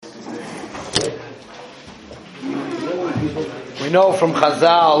know from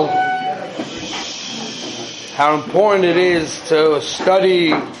Chazal how important it is to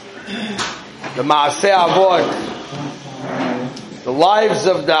study the Maaseh Avot, the lives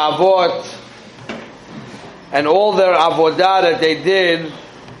of the Avot, and all their avodah that they did.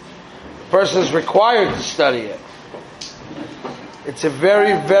 The person is required to study it. It's a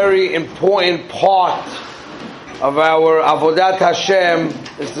very, very important part of our avodat Hashem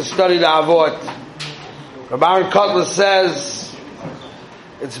is to study the Avot. Rabbi Aaron Kotler says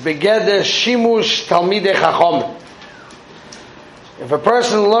it's begeder shimush talmidei chacham. If a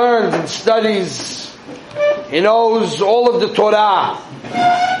person learns and studies, he knows all of the Torah,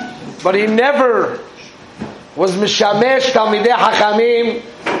 but he never was mishamesh talmidei chachamim,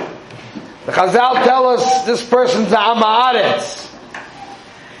 the Chazal tell us this person's a am haaretz.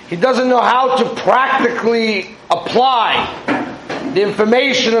 He doesn't know how to practically apply the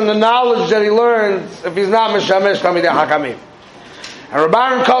information and the knowledge that he learns if he's not mishamesh talmidei chachamim. And Rabbi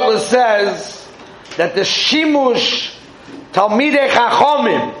Aaron Kotler says that the shimush talmidei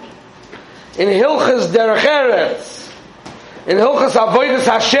chachamim in Hilchas Derech Eretz, in Hilchas Avodas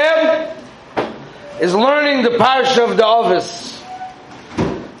Hashem, is learning the parsha of the Ovis.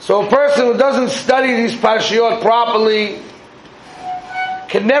 So a person who doesn't study these parashiyot properly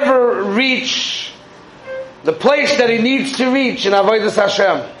can never reach the place that he needs to reach in Avodas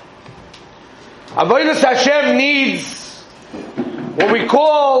Hashem. Avodas Hashem needs what we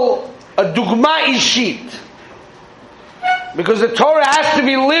call a dugma ishit, because the Torah has to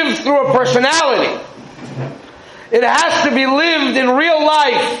be lived through a personality. It has to be lived in real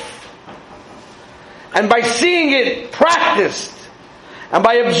life, and by seeing it practiced and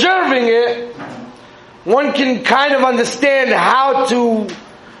by observing it, one can kind of understand how to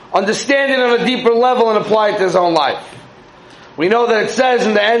understand it on a deeper level and apply it to his own life. We know that it says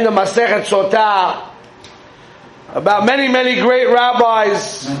in the end of Masechet Sotah about many, many great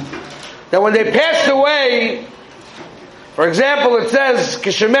rabbis that when they passed away, for example, it says,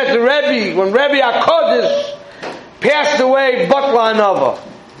 Kishemet Rebbe, when Rebbe HaKodesh passed away, Batla Anava,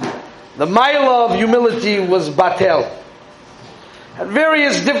 the mila of humility was Batel. And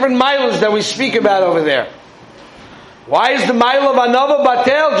various different milas that we speak about over there. Why is the mila of Anava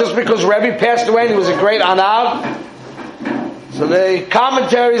Batel? Just because Rebbe passed away and he was a great Anav? So the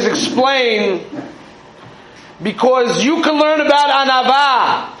commentaries explain, because you can learn about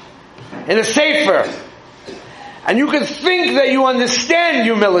Anava in a sefer, and you can think that you understand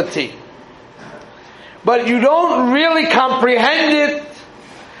humility, but you don't really comprehend it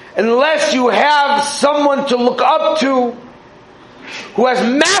unless you have someone to look up to who has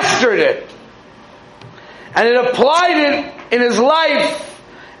mastered it and it applied it in his life,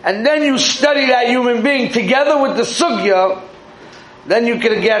 and then you study that human being together with the sugya, then you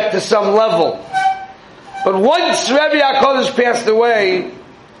can get to some level. But once Rebbe HaKodesh passed away,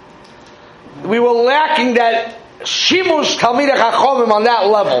 we were lacking that shimush talmidei chachamim on that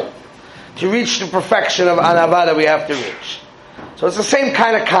level to reach the perfection of anava that we have to reach. So it's the same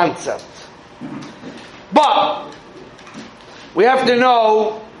kind of concept. But we have to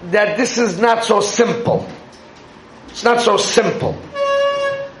know that this is not so simple. It's not so simple.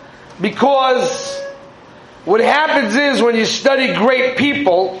 Because what happens is when you study great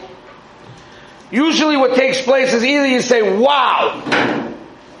people, usually what takes place is either you say, wow,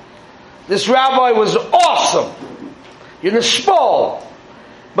 this rabbi was awesome, you're nishpol,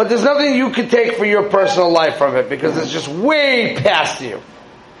 but there's nothing you can take for your personal life from it because it's just way past you.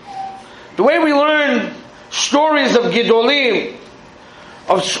 The way we learn stories of Gidolim,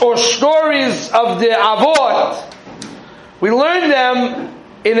 or stories of the Avot, we learn them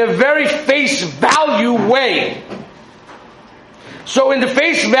in a very face value way. So in the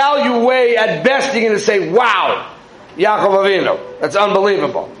face value way, at best you're going to say, wow, Yaakov Avinu, that's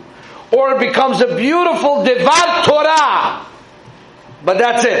unbelievable. Or it becomes a beautiful Devar Torah, but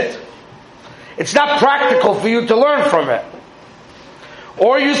that's it. It's not practical for you to learn from it.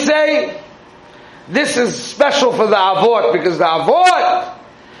 Or you say, this is special for the Avot, because the Avot,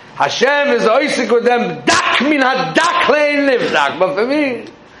 Hashem is oisik with them, dak min hadak lein livdak, but for me,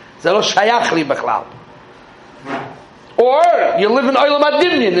 זה לא שייך לי בכלל. Or you live in Olam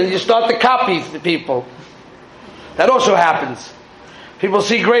Adimyan and you start to copy the people. That also happens. People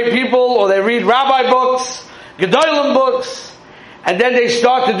see great people, or they read rabbi books, Gedolim books, and then they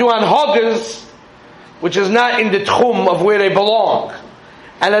start to do anhogas, which is not in the tchum of where they belong.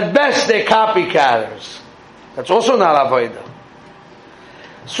 And at best they're copycatters. That's also not avodah.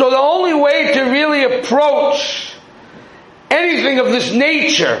 So the only way to really approach anything of this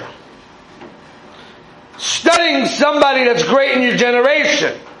nature, studying somebody that's great in your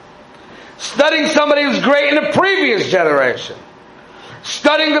generation, studying somebody who's great in a previous generation,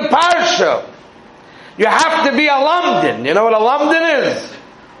 studying the parsha, you have to be a lamdin. You know what a lamdin is?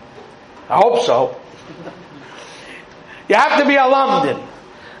 I hope so. You have to be a lamdin.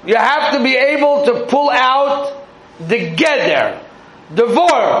 You have to be able to pull out the geder, the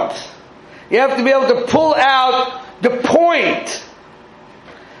vort. You have to be able to pull out the point.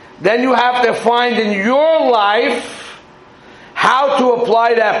 Then you have to find in your life how to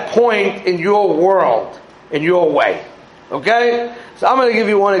apply that point in your world, in your way. Okay? So I'm going to give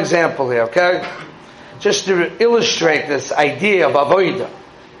you one example here, okay? Just to illustrate this idea of avodah.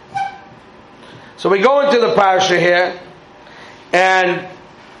 So we go into the parasha here, and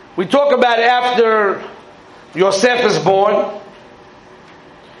we talk about after Yosef is born,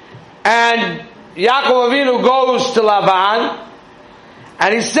 and Yaakov Avinu goes to Lavan,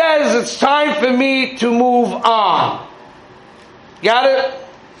 and he says, it's time for me to move on. Got it?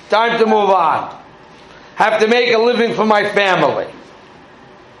 Time to move on. Have to make a living for my family.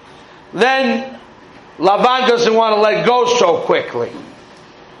 Then Lavan doesn't want to let go so quickly,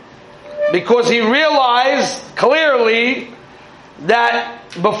 because he realized clearly that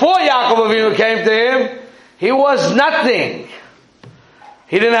before Yaakov Avinu came to him, he was nothing.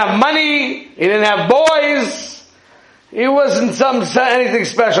 He didn't have money, he didn't have boys, he wasn't anything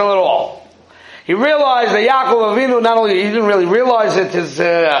special at all. He realized that Yaakov Avinu, not only, he didn't really realize it, his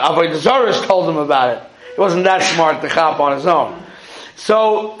Avodah Zarah told him about it. He wasn't that smart to chop on his own.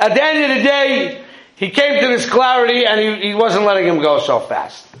 So, at the end of the day, he came to this clarity, and he wasn't letting him go so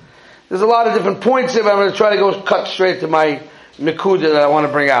fast. There's a lot of different points here, but I'm going to try to go cut straight to my Mikuda that I want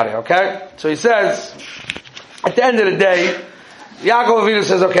to bring out here, okay? So he says, at the end of the day, Yaakov Avinu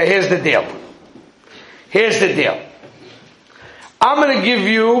says, okay, here's the deal. Here's the deal. I'm going to give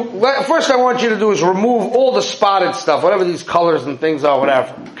you, first I want you to do is remove all the spotted stuff, whatever these colors and things are,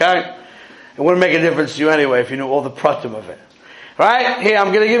 whatever, okay? It wouldn't make a difference to you anyway if you knew all the pratim of it. Right? Here,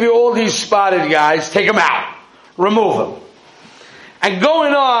 I'm going to give you all these spotted guys. Take them out. Remove them. And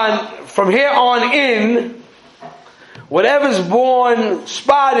going on, from here on in, whatever's born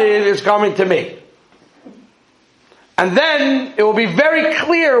spotted is coming to me. And then it will be very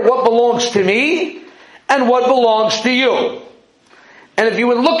clear what belongs to me and what belongs to you. And if you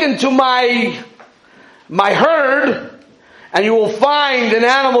would look into my herd, and you will find an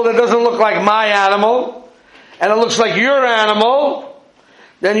animal that doesn't look like my animal, and it looks like your animal,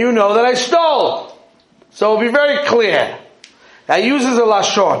 then you know that I stole. So it'll be very clear. He uses a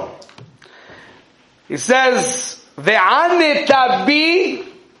lashon. He says, "Ve'aneta bi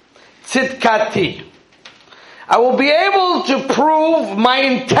tzidkati." I will be able to prove my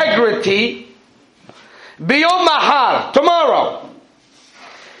integrity biyom mahar, tomorrow.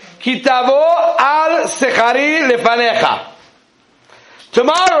 Kitavo al sechari lefanecha.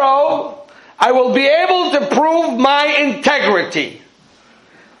 Tomorrow, I will be able to prove my integrity.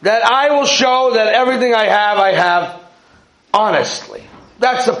 That I will show that everything I have honestly.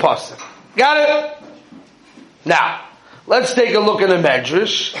 That's the pasuk. Got it? Now, let's take a look at the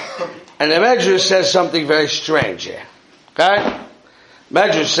Medrash. And the Medrash says something very strange here. Okay?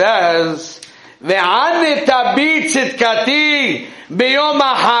 Medrash says, Ve'aneta bi tzidkati biyom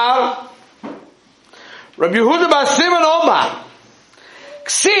mahar. Rabbi Yehuda bar Simon Omar.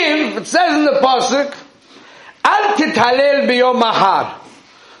 Ksiv, it says in the pasuk, Al tithalel biyom mahar.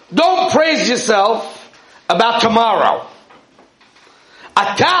 Don't praise yourself about tomorrow.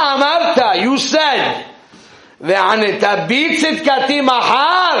 Ata amarta, you said, Ve'aneta bi tzidkati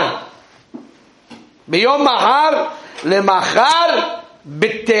mahar. Biyom mahar lemachar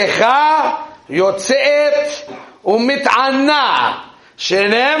bittecha yotzeet umit'anna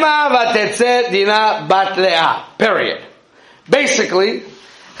shenema vatetze dina bat leah. Period. Basically,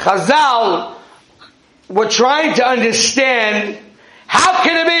 Chazal were trying to understand, how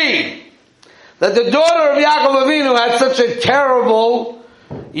can it be that the daughter of Yaakov Avinu had such a terrible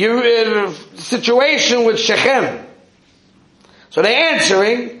situation with Shechem? So they're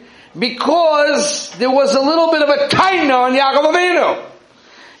answering, because there was a little bit of a taina on Yaakov Avinu.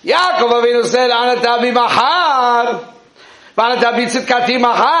 Yaakov Avinu said, Anata bi mahar, Anata bi tzidkati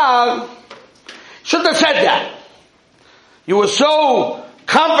mahar. Shouldn't have said that. You were so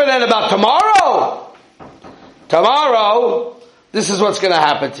confident about tomorrow. Tomorrow, this is what's going to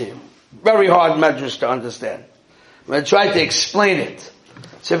happen to you. Very hard medrash to understand. I'm going to try to explain it.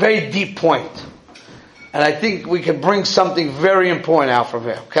 It's a very deep point. And I think we can bring something very important out from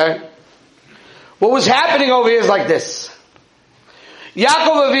here, okay? What was happening over here is like this.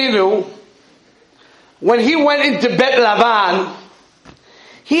 Yaakov Avinu, when he went into Bet Lavan,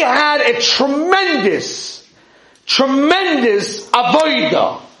 he had a tremendous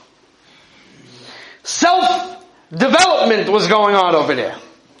avodah. development was going on over there.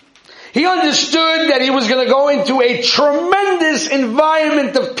 He understood that he was going to go into a tremendous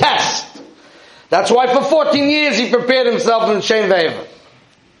environment of test. That's why for 14 years he prepared himself in Shem Ve'ever.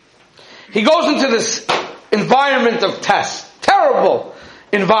 He goes into this environment of test. Terrible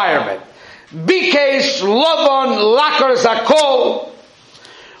environment. Bikesh, Lavan, Lakar, Zakol.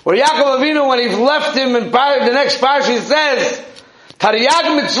 Where Yaakov Avinu, when he left him in the next parsha, he says,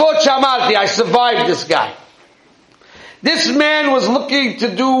 Tariyag mitzvot shamarti, I survived this guy. This man was looking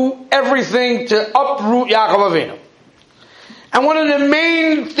to do everything to uproot Yaakov Avinu. And one of the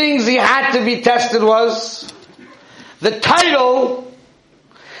main things he had to be tested was the title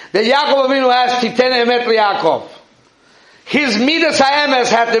that Yaakov Avinu asked, Titen Emet Yaakov. His Midas HaEmes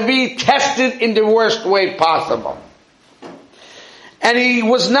had to be tested in the worst way possible. And he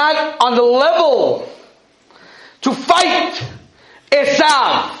was not on the level to fight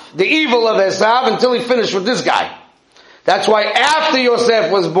Esav, the evil of Esav, until he finished with this guy. That's why after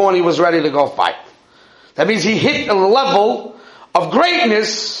Yosef was born, he was ready to go fight. That means he hit a level of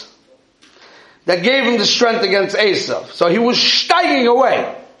greatness that gave him the strength against Esav. So he was steiging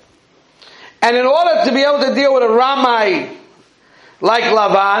away. And in order to be able to deal with a Ramai like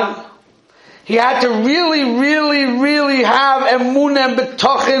Lavan, he had to really have emunah and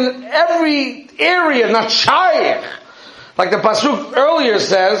betochen in every area, not shaykh. Like the pasuk earlier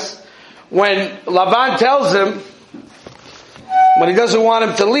says, when Lavan tells him, when he doesn't want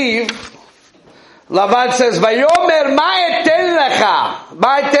him to leave, Lavan says, "Vayomer ma'eten lecha,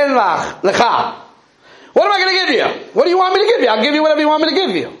 ma'eten lecha." What am I going to give you? What do you want me to give you? I'll give you whatever you want me to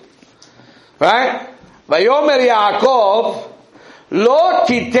give you. Right? Vayomer Yaakov, lo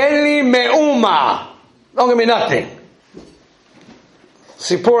titen li me'uma. Don't give me nothing.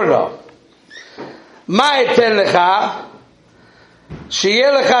 Sipurno. Ma'eten lecha,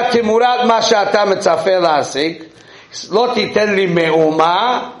 שיהיה לך תמורת מה שאתה מצפה להשיג, לא תיתן לי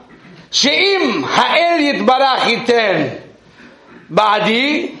מאומה, שאם האל יתברך ייתן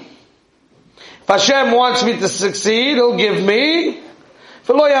בעדי, if Hashem wants me to succeed, he'll give me,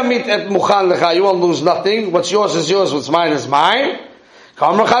 ולא ימית את מוכן לך, you won't lose nothing, what's yours is yours, what's mine is mine,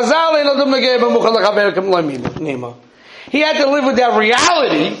 כאמר חז"ל, אין אדם נגע במוכן לחבר כמלא נימה. He had to live with that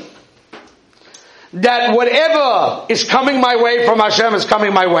reality, that whatever is coming my way from Hashem is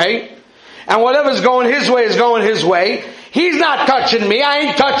coming my way, and whatever's going his way is going his way. He's not touching me, I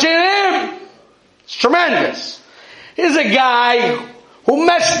ain't touching him. It's tremendous. Here's a guy who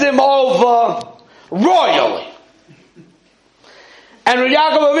messed him over royally. And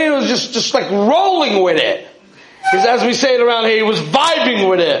Yaakov Avinu was just like rolling with it. Because as we say it around here, he was vibing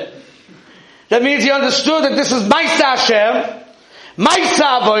with it. That means he understood that this is Ma'aseh Hashem,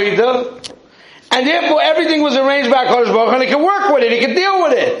 Ma'aseh Avodah, and therefore everything was arranged by HaKadosh Baruch Hu, and he could work with it, he could deal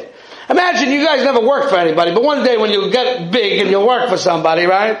with it. Imagine you guys never worked for anybody, but one day when you get big and you work for somebody,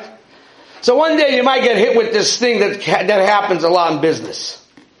 right? So one day you might get hit with this thing that happens a lot in business.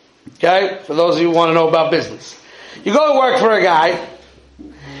 Okay? For those of you who want to know about business. You go to work for a guy,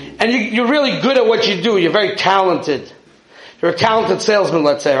 and you're really good at what you do, you're very talented. You're a talented salesman,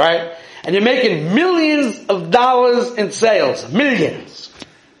 let's say, right? And you're making millions of dollars in sales. Millions.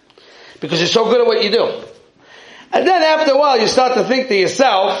 Because you're so good at what you do. And then after a while you start to think to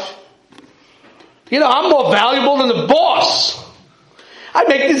yourself, you know, I'm more valuable than the boss. I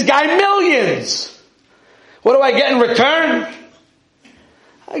make this guy millions. What do I get in return?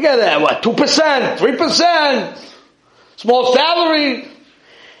 I get 2%, 3%, small salary.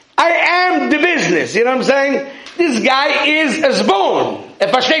 I am the business, you know what I'm saying? This guy is a spoon.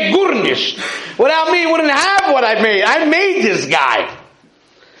 If I say gurnish, without me, he wouldn't have what I made. I made this guy.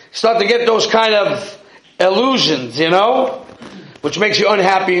 Start to get those kind of illusions, you know, which makes you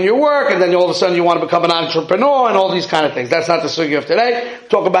unhappy in your work, and then all of a sudden you want to become an entrepreneur and all these kind of things. That's not the sugya of today.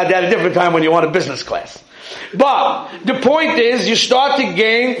 Talk about that a different time when you want a business class. But the point is, you start to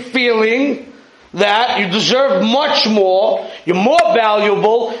gain feeling that you deserve much more, you're more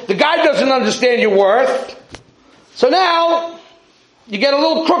valuable, the guy doesn't understand your worth, so now you get a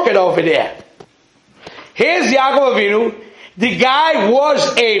little crooked over there. Here's Yaakov Avinu. The guy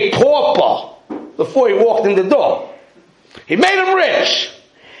was a pauper before he walked in the door. He made him rich.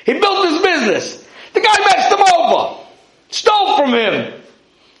 He built his business. The guy messed him over. Stole from him.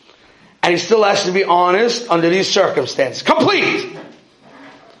 And he still has to be honest under these circumstances. Complete.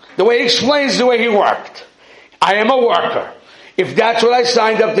 The way he explains the way he worked. I am a worker. If that's what I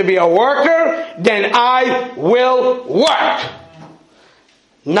signed up to be, a worker, then I will work.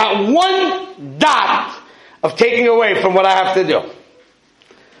 Not one dot of taking away from what I have to do.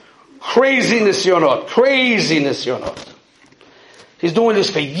 Craziness, you're not. Craziness, you're not. He's doing this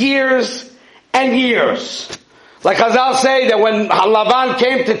for years and years. Like Chazal say that when Lavan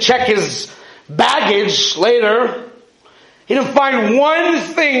came to check his baggage later, he didn't find one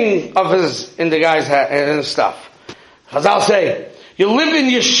thing of his in the guy's in his stuff. Chazal say, you live in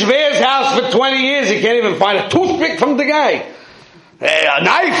your shver's house for 20 years, you can't even find a toothpick from the guy. A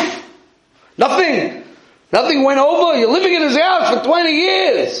knife. Nothing. Nothing went over. You're living in his house for 20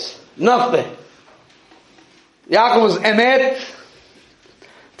 years. Nothing. Yaakov was emet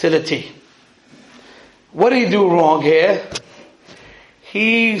to the T. What did he do wrong here?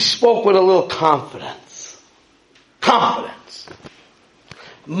 He spoke with a little confidence. Confidence.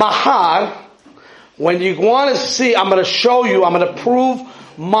 Mahar, when you want to see, I'm going to show you, I'm going to prove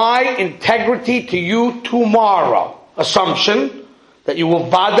my integrity to you tomorrow. Assumption that you will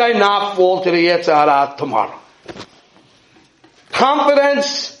vaday not fall to the Yetzer Hara tomorrow.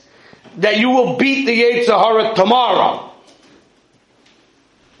 Confidence that you will beat the Yetzer Hara tomorrow.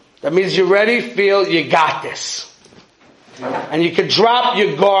 That means you're ready, feel you got this. And you can drop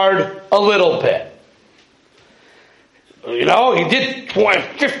your guard a little bit. You know, he did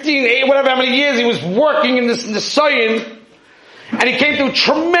 15, 8, whatever, how many years he was working in the Sayin, and he came through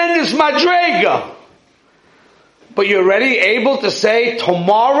tremendous madrega. But you're ready, able to say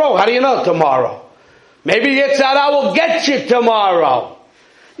tomorrow? How do you know tomorrow? Maybe Yetzer Hara will get you tomorrow.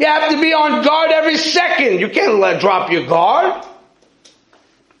 You have to be on guard every second. You can't drop your guard.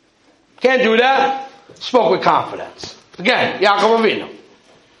 Can't do that. Spoke with confidence. Again, Yaakov Avinu.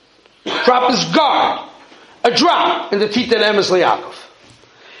 Drop his guard. A drop in the Tita and Emes Yaakov.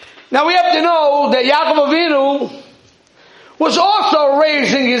 Now we have to know that Yaakov Avinu was also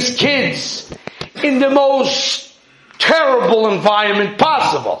raising his kids in the most terrible environment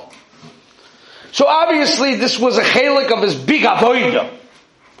possible. So obviously this was a chelik of his big avodah.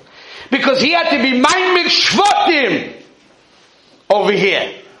 Because he had to be ma'amik shvatim over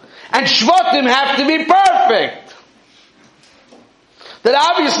here. And shvatim have to be perfect. That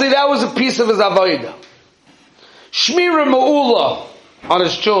obviously that was a piece of his avodah. Shmira ma'ula on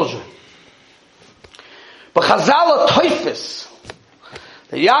his children. But Chazal Toifis,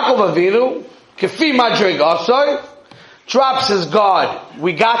 the Yaakov Avinu, Kefi Madrigasoi, drops his guard.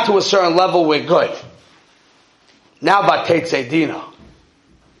 We got to a certain level, we're good. Now Bateitzei Dina.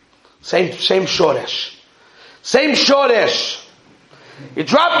 Same shoresh. Same shoresh. You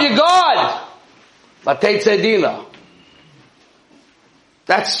drop your guard. Bateitzei Dina.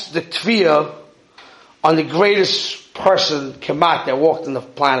 That's the tefillah on the greatest person, Kemat, that walked on the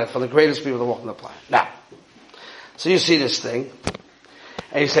planet, for the greatest people that walked on the planet. Now, so you see this thing,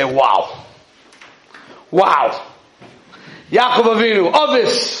 and you say, wow. Wow. Yaakov Avinu,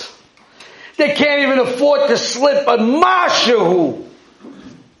 others, they can't even afford to slip a mashahu.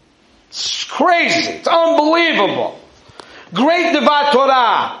 It's crazy. It's unbelievable. Great Devat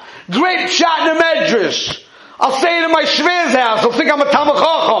Torah. Great Pshat in the Medrash. I'll say it in my shver's house. I'll think I'm a Talmid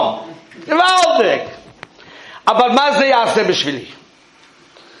Chacham. Gewaldig. Aber מה זה יעשה בשבילי?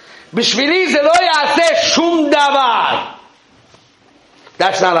 בשבילי זה לא יעשה שום דבר.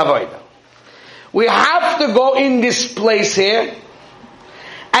 That's not avodah. We have to go in this place here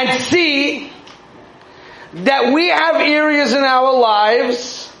and see that we have areas in our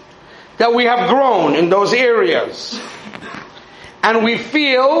lives that we have grown in those areas. And we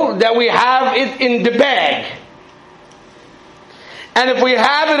feel that we have it in the bag. And if we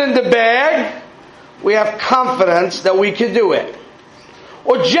have it in the bag, we have confidence that we can do it.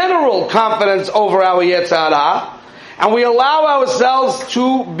 Or general confidence over our Yetzer Hara. And we allow ourselves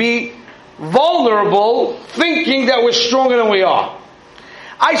to be vulnerable, thinking that we're stronger than we are.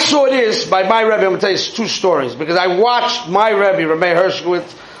 I saw this by my Rebbe. I'm going to tell you two stories. Because I watched my Rebbe, Rabbi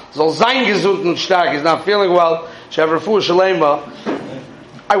Hershkowitz, soll sein gesund und stark, he's not feeling well, Shevrafur Shalema.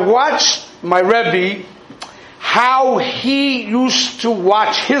 I watched my Rebbe, how he used to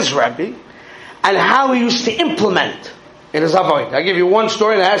watch his Rebbe, and how he used to implement in his avodah. I'll give you one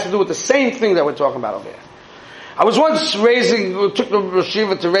story that has to do with the same thing that we're talking about over here. I was once took the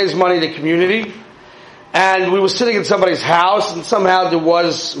Rashiva to raise money in the community, and we were sitting in somebody's house, and somehow there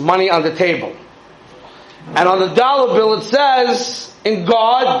was money on the table. And on the dollar bill it says, in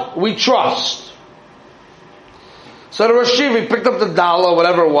God we trust. So the Rashiva picked up the dollar,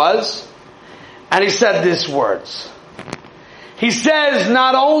 whatever it was, and he said these words. He says,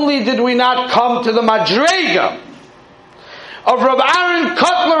 not only did we not come to the Madrega of Rabbi Aaron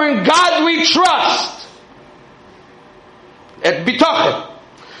Kotler, in God we trust, at Bitochen,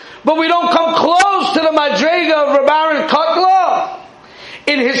 but we don't come close to the Madrega of Rabbi Aaron Kotler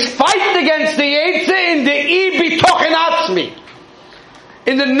in his fight against the Yetze, in the I Bitochen Atzmi,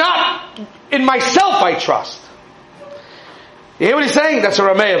 in the not, in myself I trust. You hear what he's saying? That's a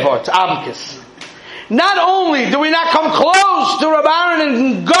Rameh Avot, it's Abkis. Not only do we not come close to Reb Aaron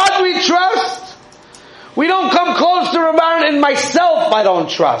in God we trust, we don't come close to Reb Aaron in myself I don't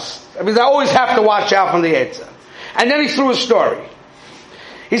trust. Because I always have to watch out from the Yetzer. And then he threw a story.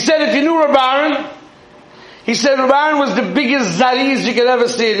 He said, if you knew Reb Aaron, he said Reb Aaron was the biggest zariz you could ever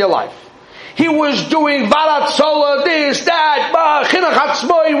see in your life. He was doing varatzola, this, that, chinuch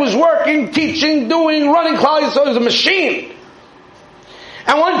hatzmo. He was working, teaching, doing, running klal, so he was a machine.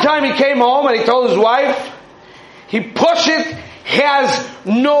 And one time he came home and he told his wife, he pushed it, has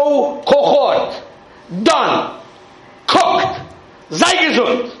no kochot. Done. Cooked.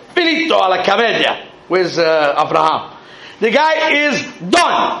 Zeigezund. Finito alla cavedia. Where's Abraham? The guy is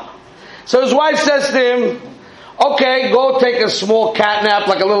done. So his wife says to him, okay, go take a small cat nap,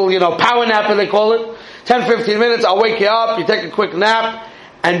 like a little, power nap as they call it. 10, 15 minutes, I'll wake you up, you take a quick nap,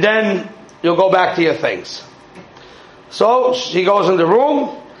 and then you'll go back to your things. So she goes in the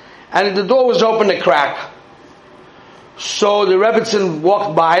room, and the door was open a crack. So the Rebbitzin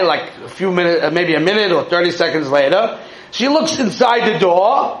walked by like a few minutes, maybe a minute or 30 seconds later. She looks inside the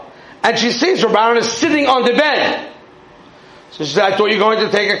door, and she sees Reb Aaron is sitting on the bed. So she said, I thought you were going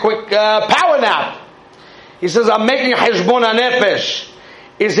to take a quick power nap. He says, I'm making heshbon hanefesh.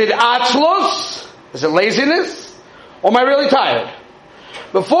 Is it atzlus? Is it laziness? Or am I really tired?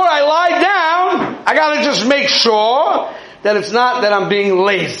 Before I lie down, I gotta just make sure that it's not that I'm being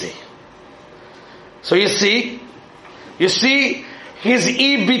lazy. So you see his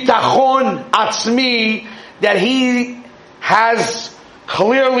ibitachon atzmi, that he has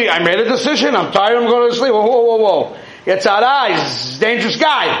clearly, I made a decision, I'm tired, I'm going to sleep. Whoa. Yetzirah, he's a dangerous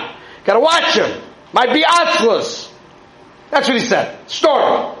guy. Gotta watch him. Might be atzlus. That's what he said.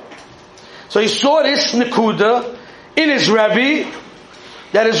 Story. So he saw this nekuda in his Rebbe,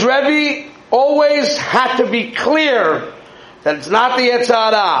 that his Rebbe always had to be clear that it's not the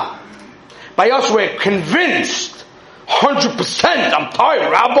Yetzirah. By us, we're convinced, 100%, I'm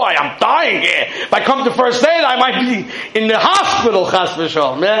tired, Rabbi, I'm dying here. If I come to first aid, I might be in the hospital, chas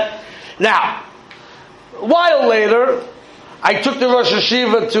v'sholom. Yeah? Now, a while later, I took the Rosh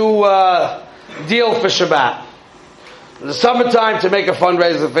Hashiva to deal for Shabbat. In the summertime to make a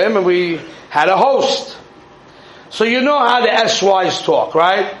fundraiser for him, and we had a host. So you know how the SYs talk,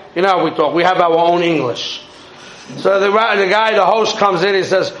 right? You know how we talk. We have our own English. So the guy, the host comes in, he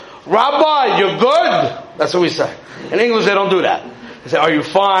says, Rabbi, you're good? That's what we say. In English they don't do that. They say, are you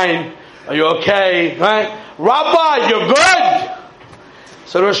fine? Are you okay? Right? Rabbi, you're good?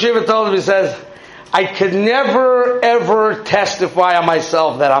 So Rosh Hashiva told him, he says, I could never ever testify on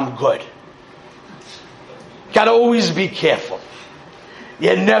myself that I'm good. Gotta always be careful.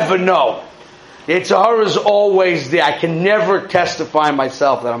 You never know. The Yitzhahara is always there. I can never testify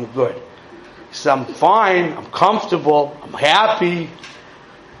myself that I'm good. He says, I'm fine, I'm comfortable, I'm happy.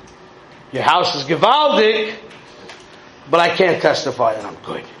 Your house is gewaldig, but I can't testify that I'm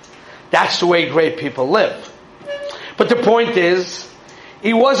good. That's the way great people live. But the point is,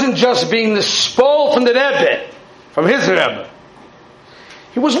 he wasn't just being the spol from the Rebbe, from his Rebbe.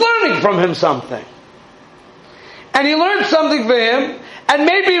 He was learning from him something. And he learned something from him, and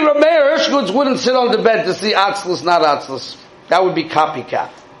maybe Rameir Ershkowitz wouldn't sit on the bed to see Atzlus, not Atzlus. That would be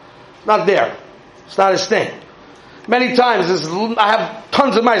copycat. Not there. It's not his thing. Many times, I have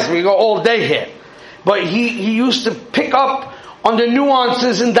tons of mice, we go all day here. But he used to pick up on the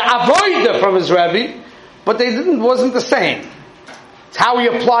nuances in the avodah from his Rebbe, but wasn't the same. It's how he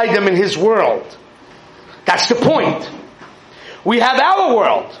applied them in his world. That's the point. We have our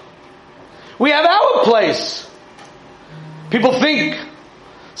world. We have our place. People think,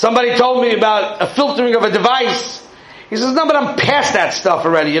 somebody told me about a filtering of a device. He says, no, but I'm past that stuff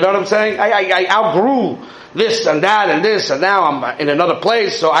already. You know what I'm saying? I outgrew this and that and this, and now I'm in another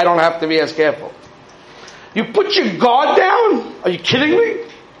place, so I don't have to be as careful. You put your guard down? Are you kidding me?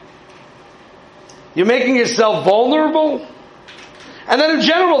 You're making yourself vulnerable? And then in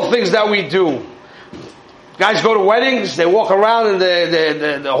general things that we do. Guys go to weddings, they walk around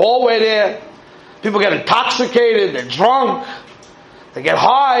in the hallway there. People get intoxicated, they're drunk, they get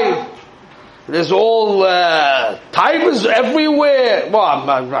high. There's all tigers everywhere. Well,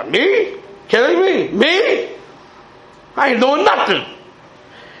 not me? Kidding me? Me? I ain't doing nothing.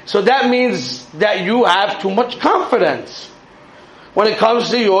 So that means that you have too much confidence when it comes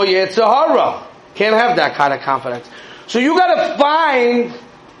to your Yetzirah. Can't have that kind of confidence. So you got to find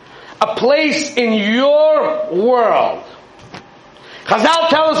a place in your world. Chazal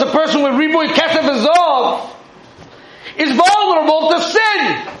tell us a person with riboy kesef v'zov is vulnerable to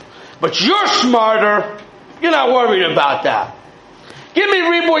sin. But you're smarter. You're not worried about that. Give me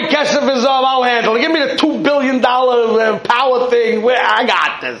riboy kesef v'zov, I'll handle it. Give me the $2 billion power thing. I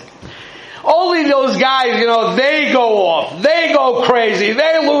got this. Only those guys, they go off. They go crazy.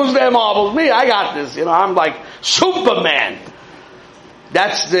 They lose their marbles. Me, I got this. I'm like Superman.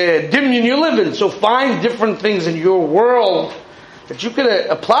 That's the dimyon you live in. So find different things in your world that you can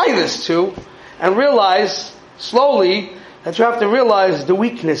apply this to and realize slowly that you have to realize the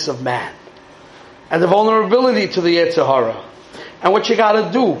weakness of man and the vulnerability to the Yetzer Hara and what you got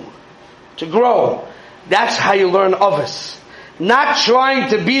to do to grow. That's how you learn others. Not trying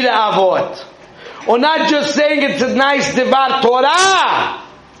to be the avot. Or not just saying it's a nice Devar Torah.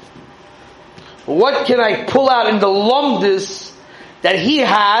 What can I pull out in the lumdis that he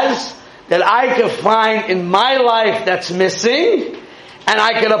has that I can find in my life that's missing, and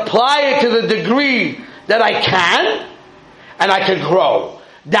I can apply it to the degree that I can, and I can grow.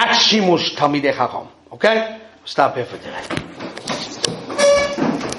 That's Shimush Talmidei Chacham. Okay? Stop here for today.